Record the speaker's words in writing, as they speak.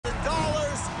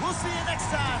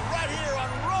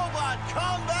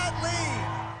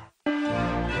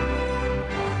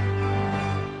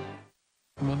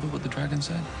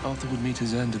Sam said? Arthur would meet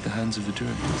his end at the hands of the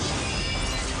Druids.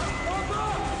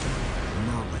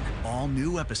 Merlin, all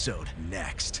new episode,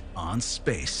 next on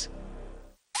Space.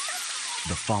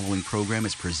 The following program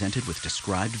is presented with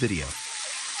described video.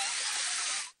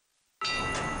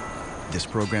 This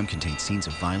program contains scenes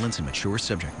of violence and mature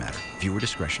subject matter. Viewer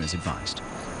discretion is advised.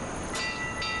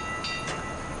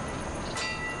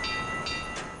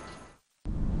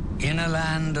 In a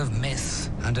land of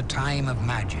myth and a time of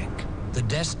magic, the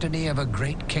destiny of a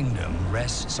great kingdom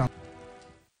rests on...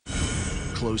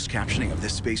 Closed captioning of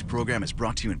this space program is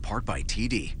brought to you in part by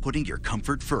TD, putting your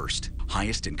comfort first.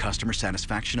 Highest in customer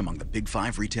satisfaction among the Big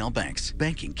 5 retail banks.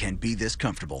 Banking can be this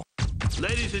comfortable.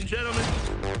 Ladies and gentlemen.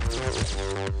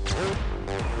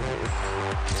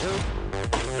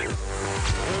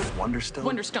 Wonderstone?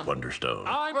 Wonderstone. Wonderstone.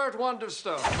 I'm Bert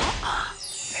Wonderstone.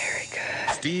 Very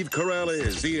good. Steve Carell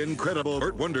is the incredible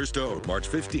Bert Wonderstone, March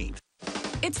 15th.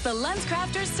 It's the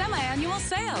LensCrafters semi-annual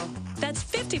sale. That's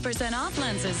 50% off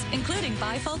lenses, including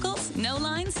bifocals, no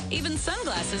lines, even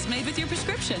sunglasses made with your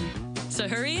prescription. So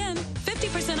hurry in.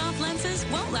 50% off lenses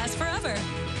won't last forever.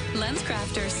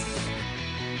 LensCrafters.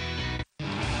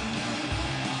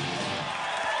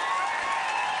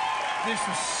 This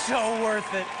was so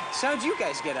worth it. So how'd you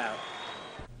guys get out?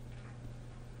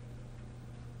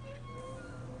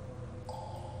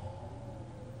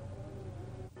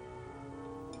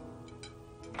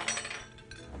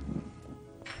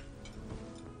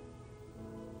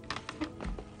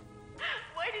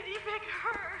 Why did he pick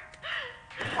her?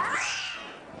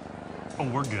 Oh,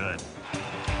 we're good.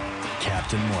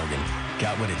 Captain Morgan.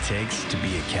 Got what it takes to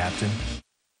be a captain?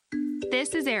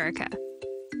 This is Erica.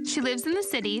 She lives in the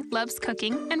city, loves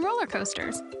cooking, and roller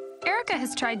coasters. Erica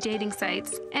has tried dating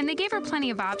sites, and they gave her plenty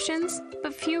of options,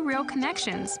 but few real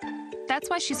connections. That's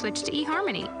why she switched to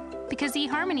eHarmony, because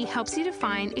eHarmony helps you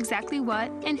define exactly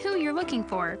what and who you're looking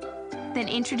for, then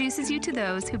introduces you to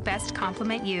those who best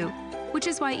complement you, which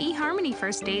is why eHarmony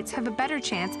first dates have a better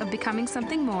chance of becoming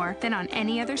something more than on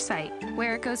any other site.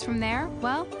 Where it goes from there,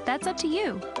 well, that's up to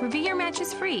you. Review your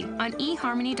matches free on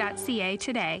eHarmony.ca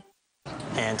today.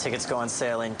 And tickets go on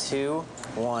sale in 2,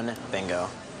 1, bingo.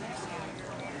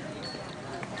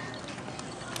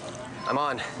 I'm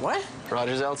on. What?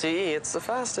 Rogers LTE, it's the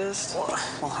fastest.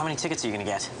 Well, how many tickets are you gonna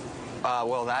get?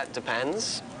 Well, that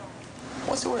depends.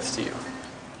 What's it worth to you?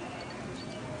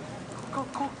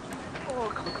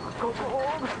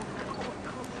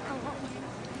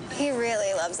 He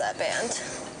really loves that band.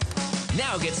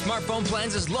 Now get smartphone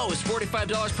plans as low as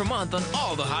 $45 per month on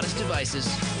all the hottest devices.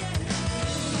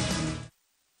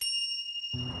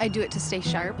 I do it to stay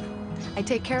sharp. I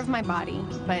take care of my body,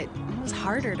 but it's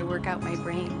harder to work out my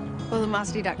brain. Well,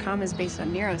 Lumosity.com is based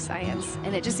on neuroscience,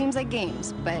 and it just seems like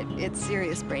games, but it's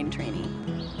serious brain training.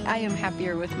 I am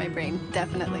happier with my brain,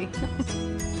 definitely.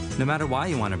 No matter why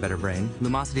you want a better brain,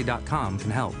 Lumosity.com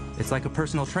can help. It's like a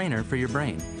personal trainer for your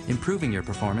brain, improving your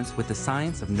performance with the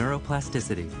science of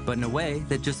neuroplasticity, but in a way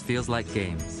that just feels like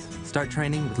games. Start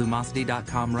training with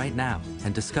Lumosity.com right now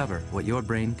and discover what your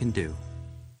brain can do.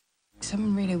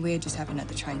 Something really weird just happened at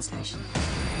the train station.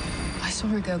 I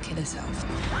saw a girl kill herself.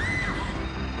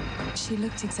 She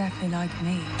looked exactly like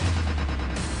me.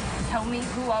 Tell me,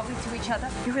 who are we to each other?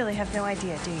 You really have no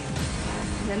idea, do you?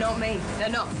 They're not me. They're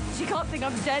not. She can't think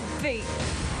I'm dead feet.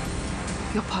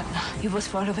 Your partner, he was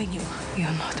following you.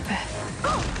 You're not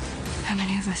Beth. How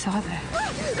many of us are there?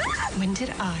 When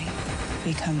did I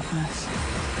become us?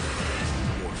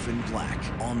 Orphan Black,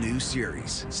 all new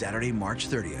series, Saturday, March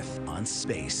 30th on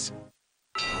Space.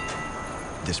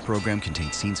 This program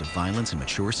contains scenes of violence and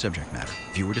mature subject matter.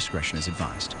 Viewer discretion is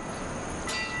advised.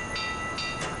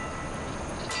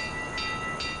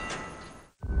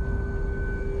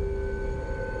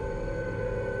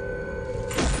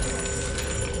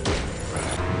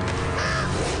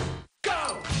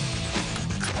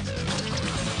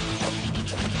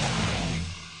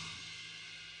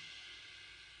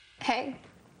 Hey.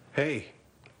 Hey.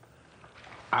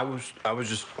 I was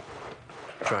just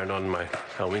trying on my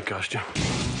Halloween costume.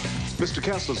 Mr.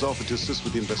 Castle's offered to assist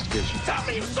with the investigation. Tell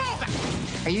me you saw that!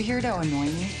 Are you here to annoy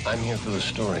me? I'm here for the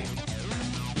story.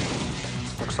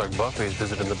 Looks like Buffy's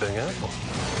visiting the Big Apple.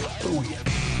 Oh,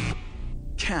 yeah.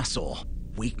 Castle,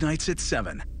 weeknights at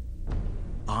 7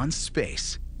 on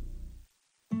Space.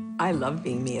 I love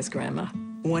being Mia's grandma.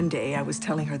 One day, I was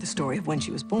telling her the story of when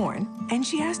she was born, and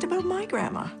she asked about my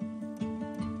grandma.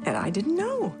 And I didn't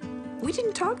know. We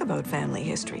didn't talk about family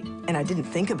history, and I didn't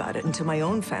think about it until my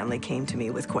own family came to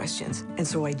me with questions. And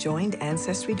so I joined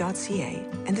Ancestry.ca,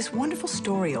 and this wonderful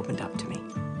story opened up to me.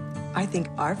 I think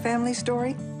our family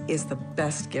story is the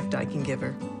best gift I can give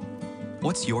her.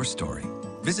 What's your story?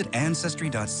 Visit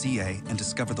Ancestry.ca and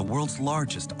discover the world's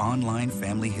largest online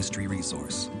family history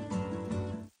resource.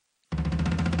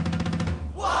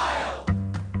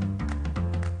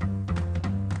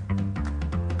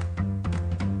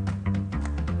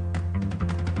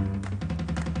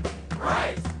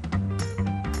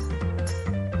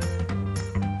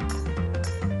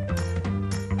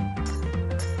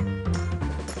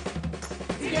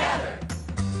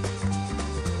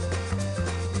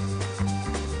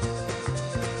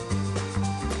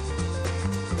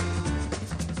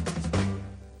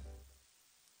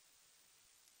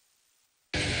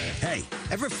 Hey,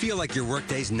 ever feel like your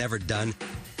workday's never done?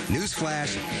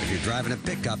 Newsflash, if you're driving a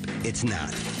pickup, it's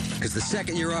not. Because the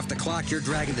second you're off the clock, you're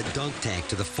dragging the dunk tank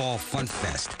to the Fall Fun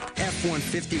Fest.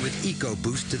 F-150 with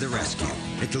EcoBoost to the rescue.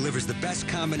 It delivers the best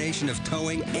combination of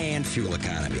towing and fuel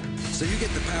economy. So you get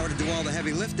the power to do all the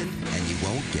heavy lifting, and you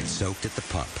won't get soaked at the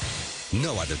pump.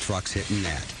 No other truck's hitting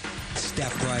that.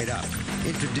 Step right up.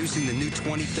 Introducing the new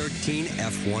 2013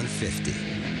 F-150.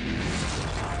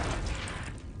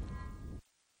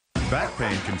 Back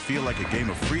pain can feel like a game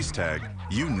of freeze tag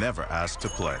you never asked to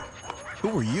play.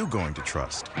 Who are you going to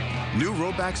trust? New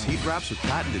Robax heat wraps with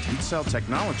patented heat cell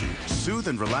technology soothe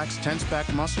and relax tense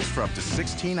back muscles for up to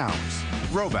 16 hours.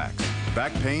 Robax.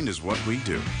 Back pain is what we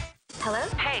do. Hello?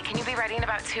 Hey, can you be ready in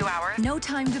about 2 hours? No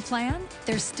time to plan?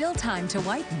 There's still time to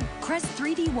whiten. Crest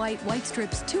 3D White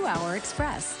Strips 2-Hour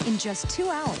Express. In just 2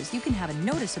 hours, you can have a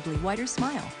noticeably whiter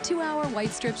smile. 2-hour white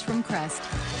strips from Crest.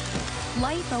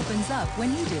 Life opens up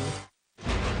when you do.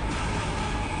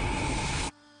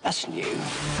 That's new.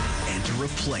 And to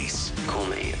replace. Call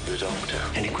me the doctor.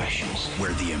 Any questions?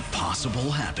 Where the impossible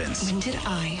happens. When did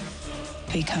I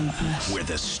become us? Where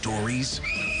the stories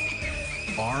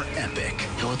are epic.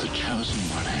 You're the chosen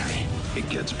one, Harry. It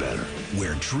gets better.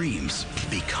 Where dreams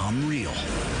become real.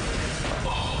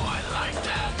 Oh, I like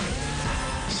that.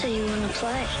 So you want to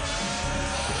play?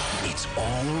 It's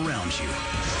all around you.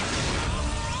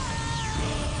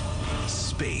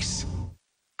 Space.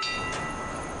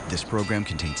 This program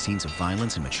contains scenes of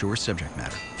violence and mature subject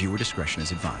matter. Viewer discretion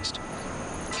is advised.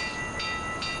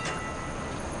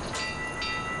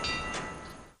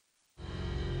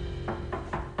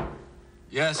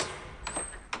 Yes.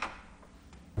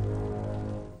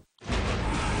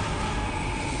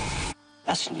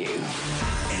 That's new.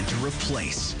 And to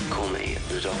replace. Call me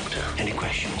the doctor. Any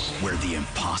questions? Where the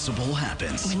impossible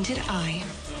happens. When did I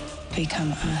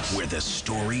become us? Where the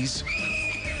stories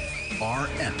are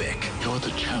epic. You're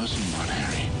the chosen one,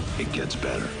 Harry. It gets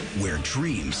better. Where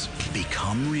dreams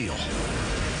become real.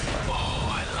 Oh,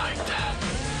 I like that.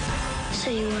 So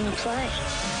you want to play?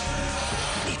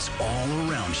 It's all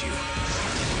around you.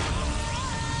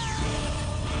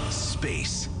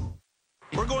 Space.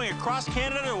 We're going across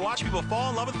Canada to watch people fall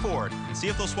in love with Ford and see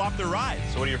if they'll swap their rides.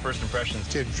 So what are your first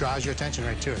impressions? It draws your attention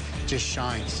right to it. It just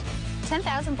shines.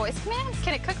 10,000 voice commands?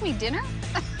 Can it cook me dinner?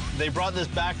 They brought this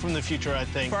back from the future, I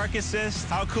think. Park assist,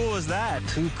 how cool is that?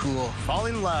 Too cool. Fall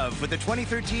in love with the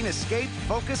 2013 Escape,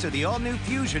 Focus, or the all-new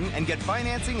Fusion and get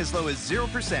financing as low as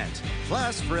 0%.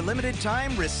 Plus, for a limited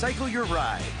time, recycle your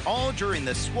ride. All during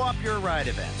the Swap Your Ride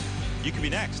event. You could be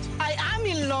next. I am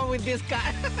in love with this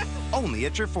guy. Only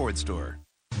at your Ford store.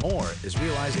 More is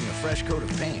realizing a fresh coat of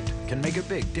paint can make a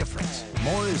big difference.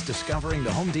 More is discovering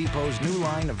the Home Depot's new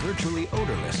line of virtually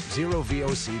odorless Zero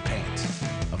VOC paints.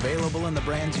 Available in the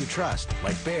brands you trust,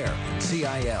 like Behr and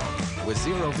CIL. With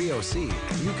Zero VOC,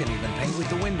 you can even paint with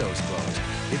the windows closed.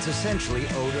 It's essentially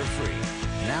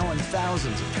odor-free. Now in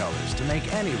thousands of colors to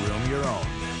make any room your own.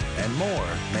 And more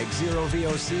makes Zero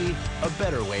VOC a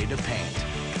better way to paint.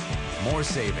 More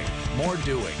saving, more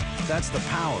doing. That's the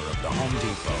power of the Home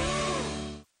Depot.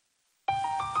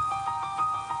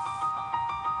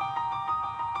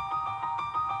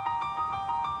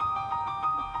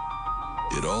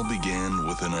 It all began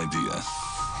with an idea.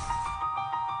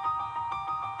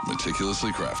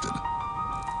 Meticulously crafted,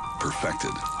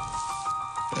 perfected,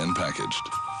 and packaged.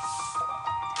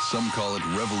 Some call it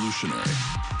revolutionary.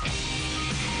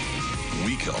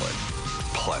 We call it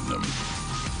platinum.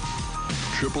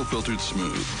 Triple filtered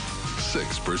smooth,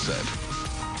 6%.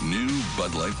 New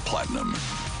Bud Light Platinum.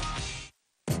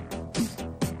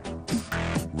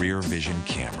 Rear vision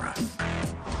camera.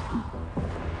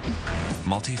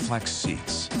 Multi-flex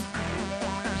seats.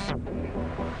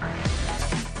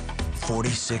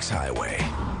 46 highway.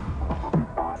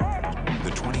 The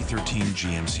 2013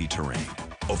 GMC Terrain.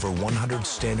 Over 100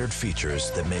 standard features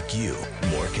that make you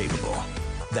more capable.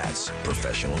 That's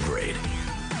professional grade.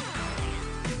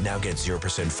 Now get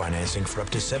 0% financing for up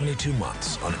to 72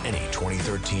 months on any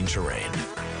 2013 Terrain.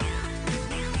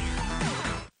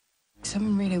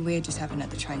 Something really weird just happened at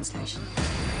the train station.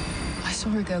 I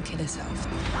saw a girl kill herself.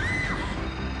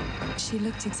 She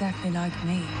looked exactly like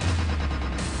me.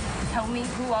 Tell me,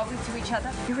 who are we to each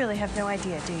other? You really have no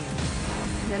idea, do you?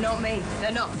 They're not me.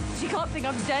 They're not. She can't think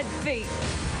I'm dead feet.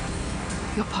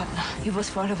 Your partner, he was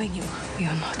following you.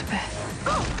 You're not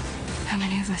Beth. How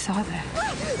many of us are there?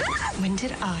 When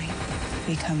did I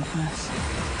become us?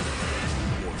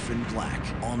 Orphan Black,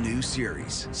 all new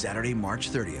series, Saturday,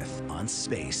 March 30th on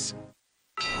Space.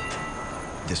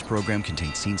 This program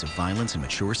contains scenes of violence and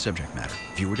mature subject matter.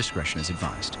 Viewer discretion is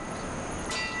advised.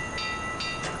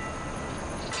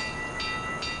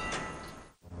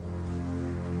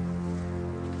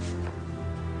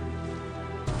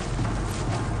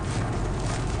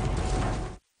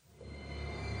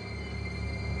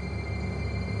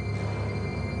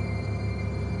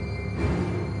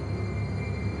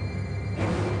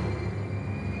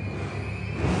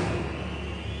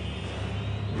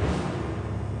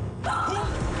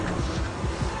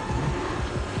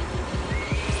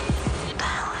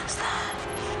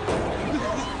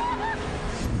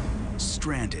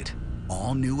 Stranded,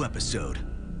 all new episode,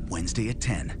 Wednesday at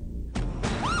 10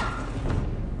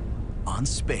 on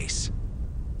Space.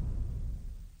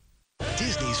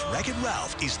 Disney's Wreck-It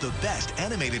Ralph is the best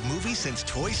animated movie since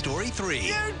Toy Story 3.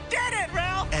 You did it,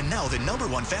 Ralph! And now the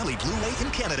 #1 family Blu-ray in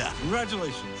Canada.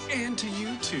 Congratulations. And to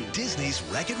you, too. Disney's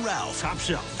Wreck-It Ralph. Top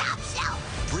shelf. Top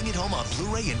shelf. Bring it home on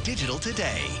Blu-ray and digital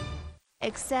today.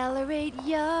 Accelerate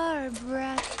your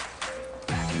breath.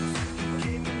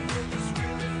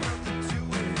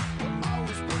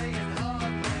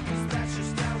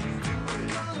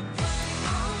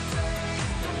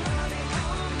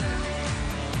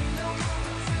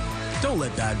 Don't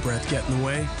let bad breath get in the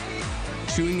way.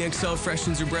 Chewing Excel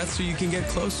freshens your breath so you can get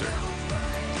closer.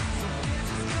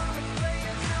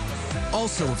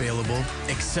 Also available,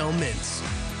 Excel Mints.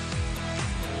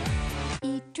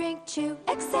 Eat, drink, chew,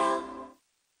 Excel.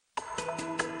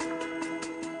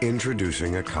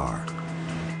 Introducing a car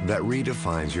that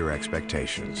redefines your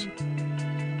expectations.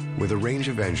 With a range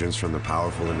of engines from the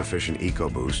powerful and efficient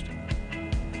EcoBoost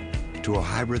to a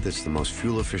hybrid that's the most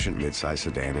fuel-efficient midsize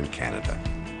sedan in Canada.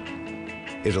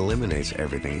 It eliminates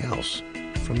everything else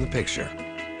from the picture.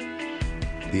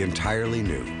 The entirely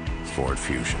new Ford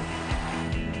Fusion.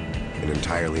 An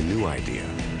entirely new idea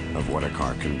of what a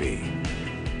car can be.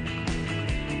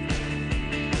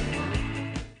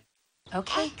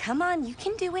 Okay, come on. You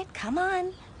can do it. Come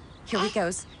on. Here he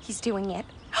goes. He's doing it.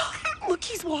 Look,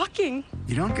 he's walking.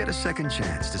 You don't get a second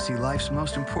chance to see life's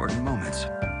most important moments.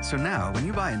 So now, when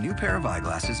you buy a new pair of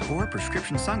eyeglasses or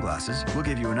prescription sunglasses, we'll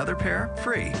give you another pair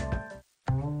free.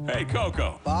 Hey,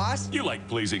 Coco. Boss? You like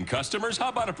pleasing customers. How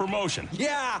about a promotion?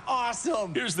 Yeah,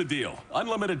 awesome. Here's the deal.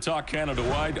 Unlimited talk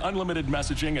Canada-wide, unlimited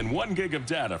messaging, and 1 gig of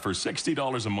data for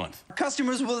 $60 a month.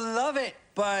 Customers will love it,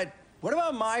 but what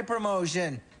about my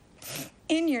promotion?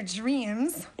 In your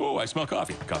dreams. Oh, I smell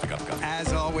coffee. Coffee.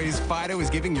 As always, Fido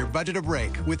is giving your budget a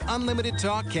break with unlimited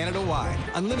talk Canada-wide,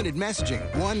 unlimited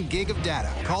messaging, 1 gig of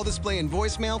data, call, display, and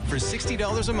voicemail for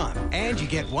 $60 a month, and you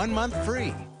get 1 month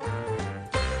free.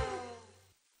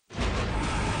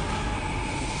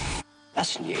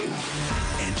 That's new.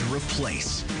 Enter a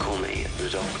place. Call me the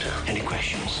doctor. Any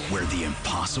questions? Where the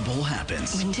impossible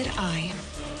happens. When did I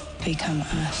become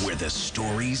us? Where the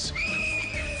stories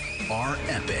are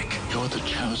epic. You're the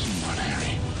chosen one,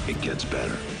 Harry. It gets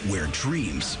better. Where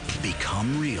dreams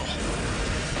become real.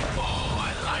 Oh,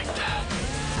 I like that.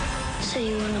 So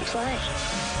you want to play?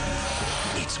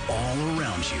 It's all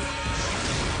around you.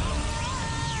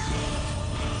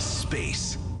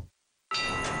 Space.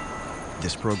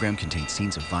 This program contains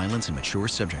scenes of violence and mature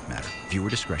subject matter. Viewer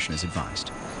discretion is advised.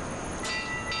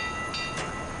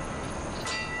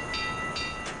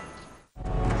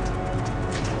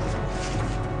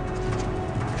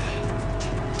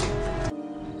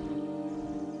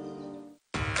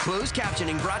 Closed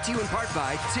captioning brought to you in part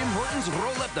by Tim Hortons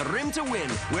Roll Up the Rim to Win,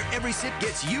 where every sip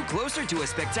gets you closer to a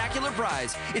spectacular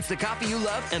prize. It's the coffee you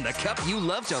love and the cup you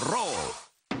love to roll.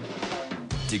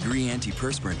 Degree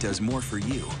Antiperspirant does more for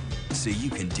you, so you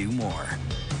can do more.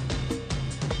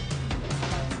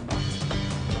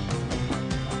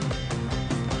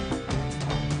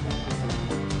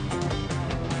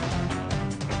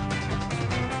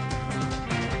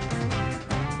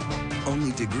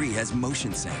 Only Degree has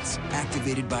motion sense,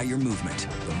 activated by your movement.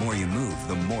 The more you move,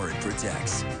 the more it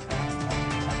protects.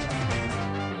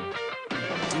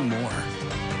 Do more.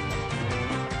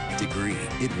 Degree,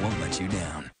 it won't let you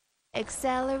down.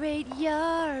 Accelerate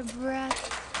your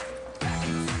breath.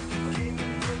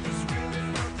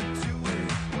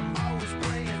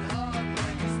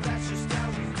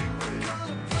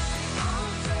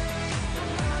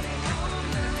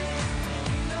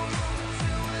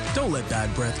 Don't let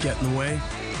bad breath get in the way.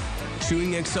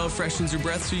 Chewing Excel freshens your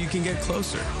breath so you can get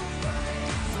closer.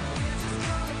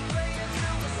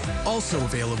 Also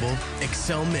available,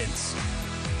 Excel Mints.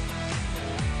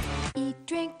 Eat,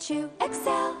 drink, chew,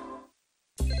 Excel.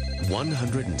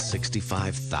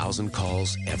 165,000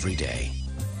 calls every day.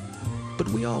 But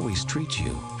we always treat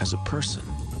you as a person,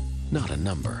 not a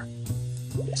number.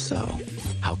 So,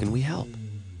 how can we help?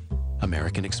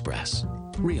 American Express.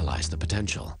 Realize the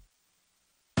potential.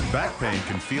 Back pain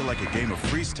can feel like a game of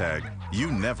freeze tag you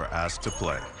never asked to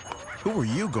play. Who are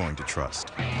you going to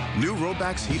trust? New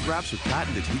Robax heat wraps with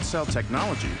patented heat cell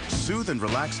technology soothe and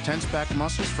relax tense back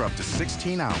muscles for up to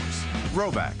 16 hours.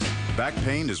 Robax. Back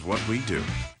pain is what we do.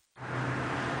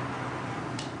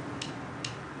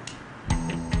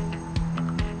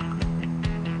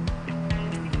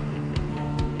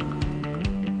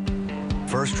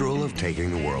 First rule of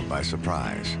taking the world by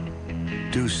surprise.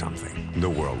 Do something the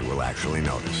world will actually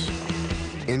notice.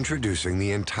 Introducing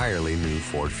the entirely new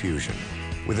Ford Fusion.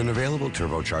 With an available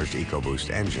turbocharged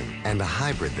EcoBoost engine and a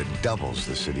hybrid that doubles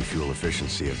the city fuel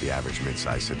efficiency of the average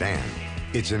midsize sedan,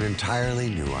 it's an entirely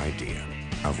new idea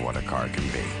of what a car can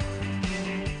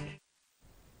be.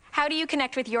 How do you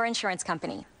connect with your insurance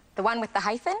company? The one with the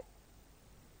hyphen?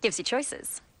 Gives you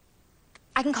choices.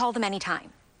 I can call them anytime.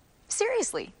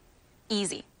 Seriously.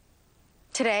 Easy.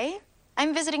 Today,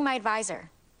 I'm visiting my advisor.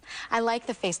 I like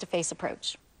the face-to-face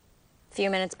approach. A few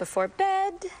minutes before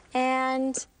bed,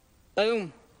 and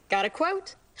boom, got a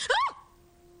quote. Ah!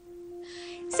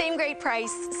 Same great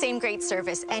price, same great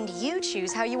service, and you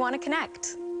choose how you want to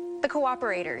connect. The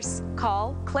Cooperators.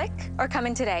 Call, click, or come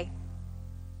in today.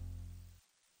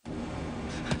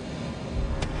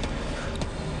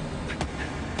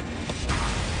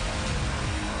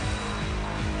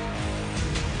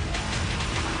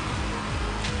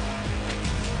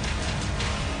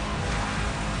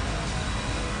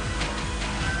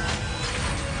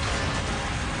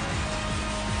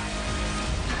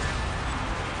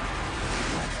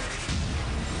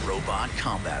 Robot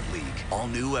Combat League. All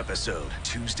new episode,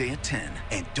 Tuesday at 10.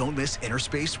 And don't miss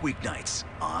Interspace weeknights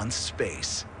on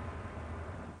Space.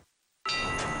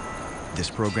 This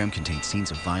program contains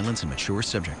scenes of violence and mature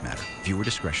subject matter. Viewer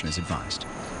discretion is advised.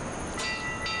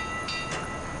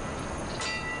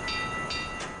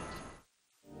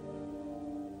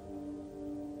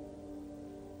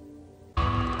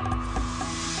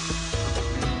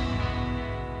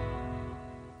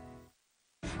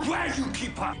 Where you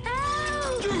keep her?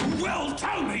 You will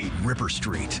tell me! Ripper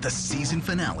Street, the season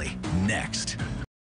finale, next.